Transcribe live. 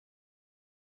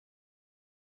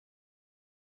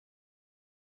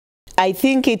I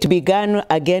think it began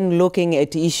again looking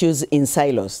at issues in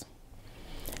silos.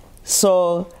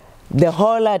 So the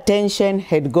whole attention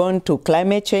had gone to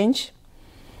climate change,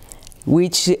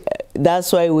 which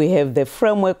that's why we have the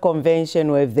Framework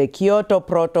Convention, we have the Kyoto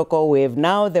Protocol, we have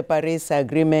now the Paris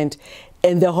Agreement,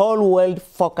 and the whole world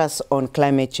focus on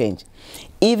climate change.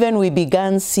 Even we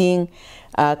began seeing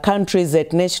countries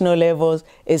at national levels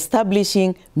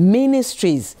establishing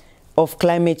ministries of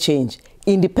climate change,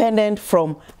 independent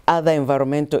from other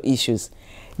environmental issues.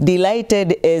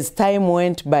 Delighted as time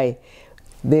went by,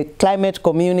 the climate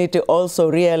community also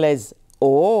realized,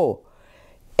 oh,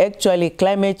 actually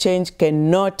climate change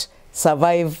cannot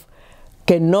survive,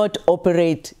 cannot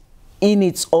operate in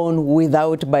its own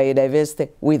without biodiversity,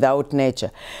 without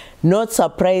nature. Not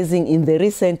surprising, in the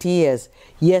recent years,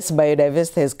 yes,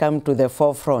 biodiversity has come to the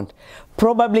forefront.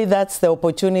 Probably that's the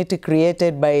opportunity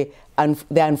created by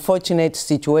the unfortunate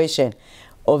situation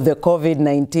of the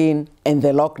COVID-19 and the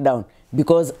lockdown,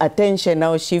 because attention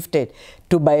now shifted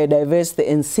to biodiversity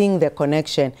and seeing the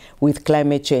connection with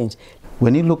climate change.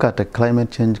 When you look at a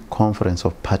climate change conference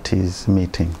of parties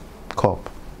meeting, COP,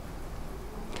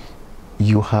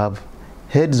 you have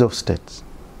heads of states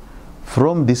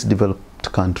from these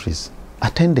developed countries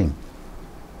attending.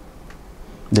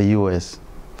 The US,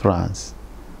 France,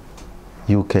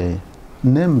 UK,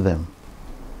 name them,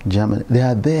 Germany, they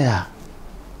are there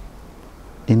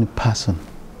in person.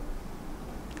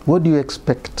 What do you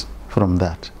expect from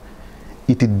that?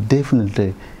 It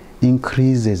definitely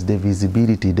increases the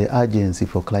visibility, the urgency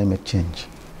for climate change,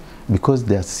 because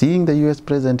they are seeing the US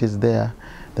president is there,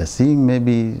 they're seeing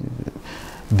maybe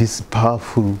these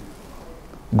powerful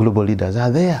global leaders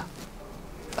are there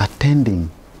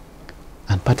attending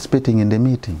and participating in the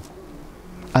meeting.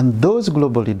 And those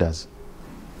global leaders,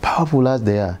 powerful as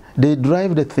they are, they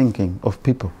drive the thinking of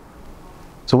people.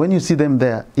 So when you see them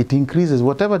there, it increases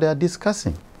whatever they are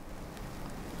discussing.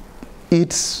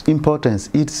 Its importance,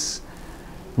 its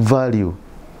value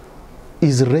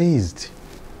is raised.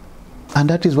 And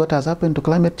that is what has happened to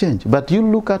climate change. But you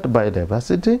look at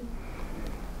biodiversity,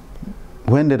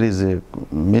 when there is a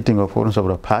meeting of all sorts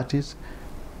of parties,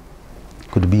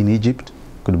 could be in Egypt,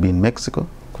 could be in Mexico,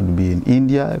 could be in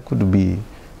India, could be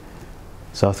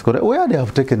South Korea, where they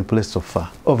have taken place so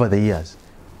far over the years.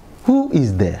 Who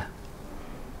is there?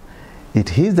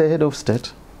 It is the head of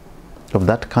state of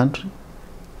that country,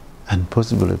 and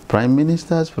possibly prime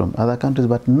ministers from other countries,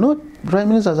 but not prime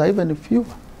ministers are even fewer.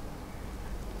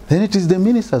 Then it is the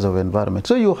ministers of environment.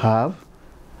 So you have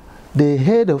the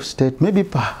head of state, maybe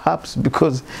perhaps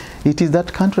because it is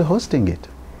that country hosting it.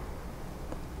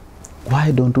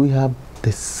 Why don't we have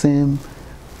the same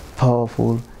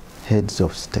powerful heads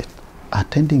of state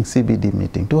attending CBD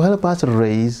meeting to help us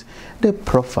raise the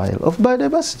profile of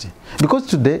biodiversity? Because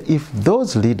today, if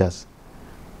those leaders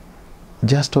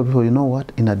just told people, you know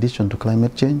what, in addition to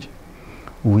climate change,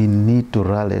 we need to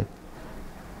rally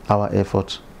our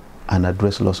efforts and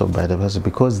address loss of biodiversity,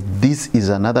 because this is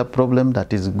another problem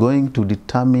that is going to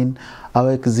determine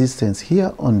our existence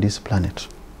here on this planet.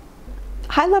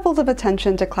 High levels of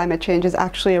attention to climate change is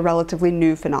actually a relatively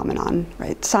new phenomenon,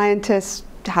 right? Scientists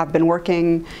have been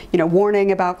working,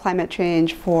 warning about climate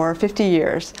change for 50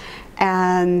 years.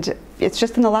 And it's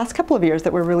just in the last couple of years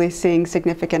that we're really seeing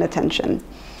significant attention.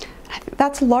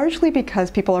 That's largely because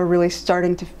people are really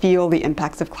starting to feel the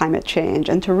impacts of climate change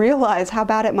and to realize how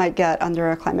bad it might get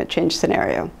under a climate change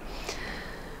scenario.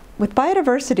 With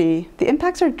biodiversity, the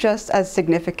impacts are just as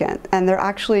significant, and they're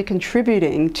actually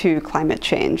contributing to climate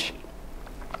change.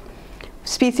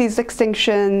 Species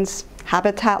extinctions,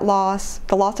 habitat loss,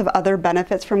 the loss of other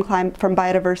benefits from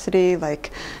biodiversity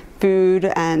like food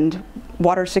and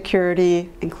water security,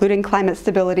 including climate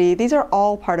stability, these are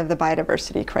all part of the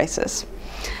biodiversity crisis.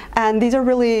 And these are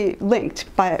really linked,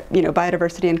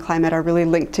 biodiversity and climate are really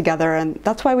linked together, and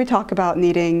that's why we talk about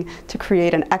needing to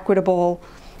create an equitable,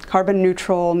 carbon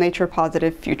neutral, nature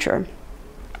positive future.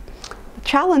 The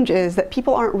challenge is that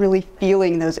people aren't really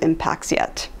feeling those impacts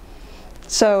yet.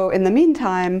 So in the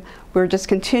meantime, we're just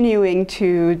continuing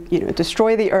to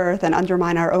destroy the earth and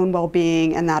undermine our own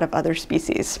well-being and that of other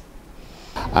species.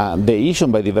 The issue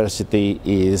on biodiversity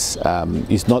is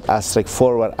not as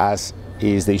straightforward as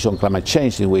is the issue on climate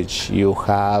change, in which you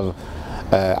have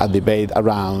a debate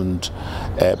around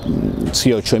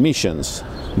CO2 emissions.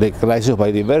 The crisis of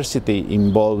biodiversity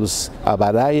involves a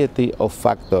variety of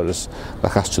factors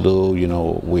that has to do,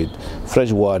 with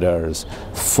fresh waters,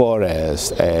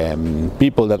 forests,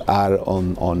 people that are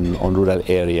on rural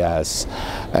areas,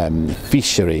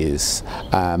 fisheries,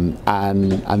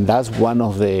 and that's one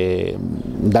of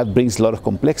that brings a lot of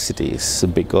complexities,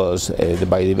 because the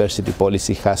biodiversity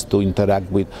policy has to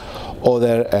interact with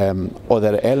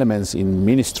other elements in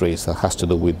ministries that has to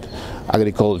do with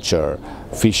agriculture,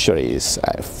 fisheries,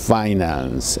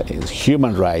 finance,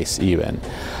 human rights even.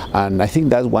 And I think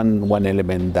that's one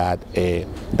element that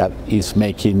is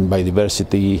making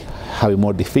biodiversity having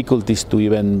more difficulties to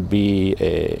even be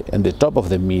in the top of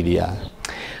the media.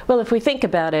 Well, if we think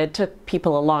about it, it took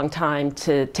people a long time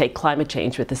to take climate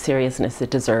change with the seriousness it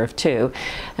deserved too.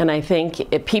 And I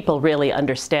think people really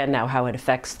understand now how it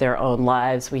affects their own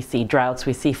lives. We see droughts,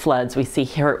 we see floods, we see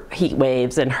heat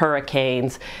waves and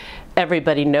hurricanes.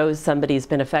 Everybody knows somebody's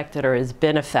been affected or has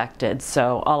been affected,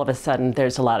 so all of a sudden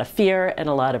there's a lot of fear and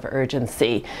a lot of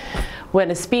urgency. When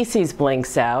a species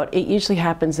blinks out, it usually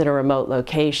happens in a remote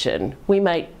location. We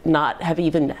might not have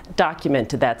even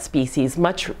documented that species,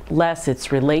 much less its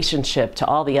relationship to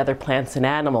all the other plants and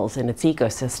animals in its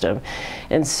ecosystem.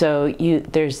 And so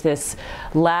there's this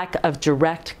lack of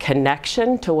direct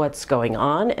connection to what's going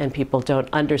on, and people don't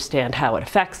understand how it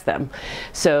affects them.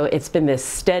 So it's been this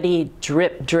steady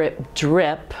drip, drip,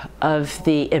 drip of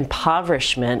the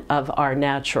impoverishment of our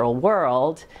natural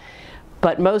world.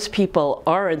 But most people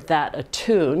aren't that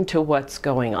attuned to what's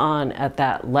going on at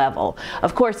that level.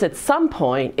 Of course, at some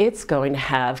point, it's going to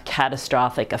have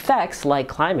catastrophic effects like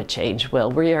climate change will.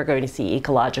 We are going to see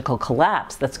ecological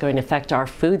collapse that's going to affect our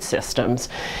food systems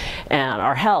and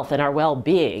our health and our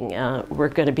well-being. We're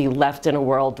going to be left in a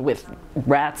world with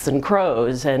rats and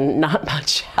crows and not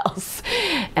much else.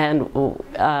 And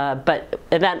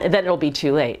then it'll be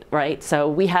too late, right? So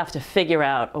we have to figure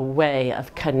out a way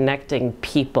of connecting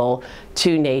people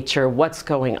to nature, what's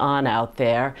going on out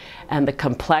there, and the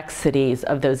complexities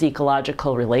of those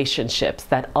ecological relationships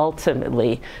that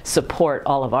ultimately support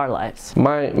all of our lives.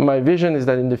 My vision is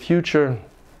that in the future,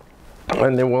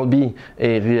 when there will be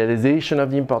a realization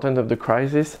of the importance of the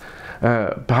crisis,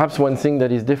 perhaps one thing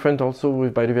that is different also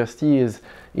with biodiversity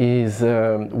is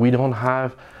we don't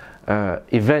have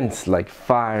events like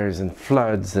fires and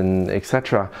floods and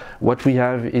etc. What we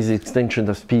have is extinction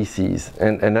of species,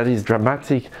 and that is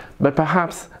dramatic, but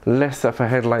perhaps less of a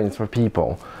headline for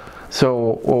people.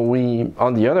 So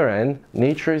on the other end,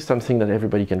 nature is something that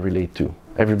everybody can relate to.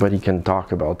 Everybody can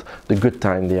talk about the good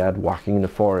time they had walking in the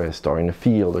forest or in a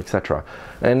field, etc.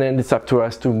 And then it's up to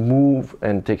us to move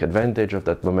and take advantage of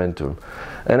that momentum.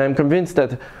 And I'm convinced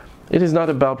that it is not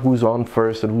about who's on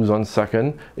first and who's on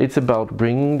second. It's about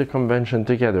bringing the convention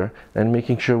together and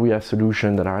making sure we have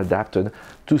solutions that are adapted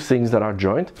to things that are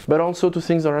joint, but also to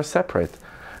things that are separate.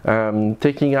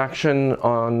 Taking action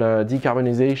on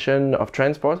decarbonization of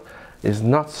transport is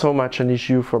not so much an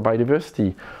issue for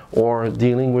biodiversity, or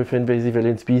dealing with invasive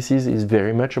alien species is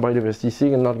very much a biodiversity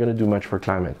thing and not going to do much for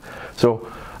climate. So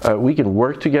we can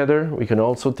work together, we can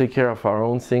also take care of our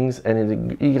own things,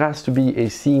 and it has to be a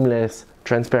seamless,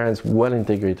 transparent,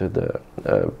 well-integrated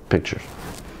picture.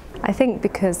 I think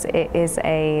because it is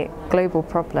a global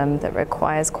problem that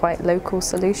requires quite local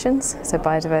solutions, so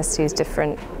biodiversity is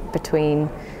different between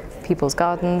people's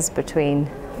gardens, between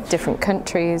different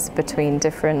countries, between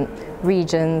different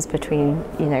regions, between,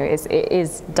 it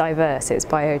is diverse, it's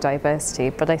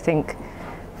biodiversity, but I think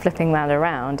flipping that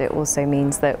around, it also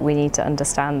means that we need to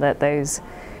understand that those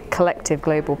collective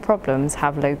global problems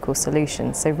have local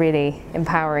solutions. So really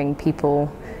empowering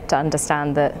people to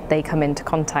understand that they come into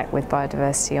contact with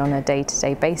biodiversity on a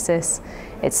day-to-day basis.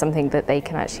 It's something that they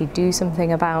can actually do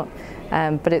something about,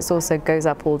 but it also goes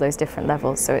up all those different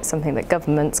levels. So it's something that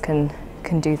governments can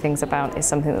do things about, it's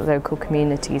something that local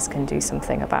communities can do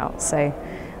something about. So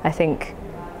I think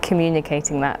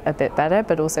communicating that a bit better,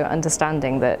 but also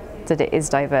understanding that it is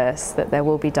diverse, that there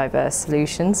will be diverse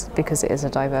solutions because it is a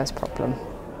diverse problem.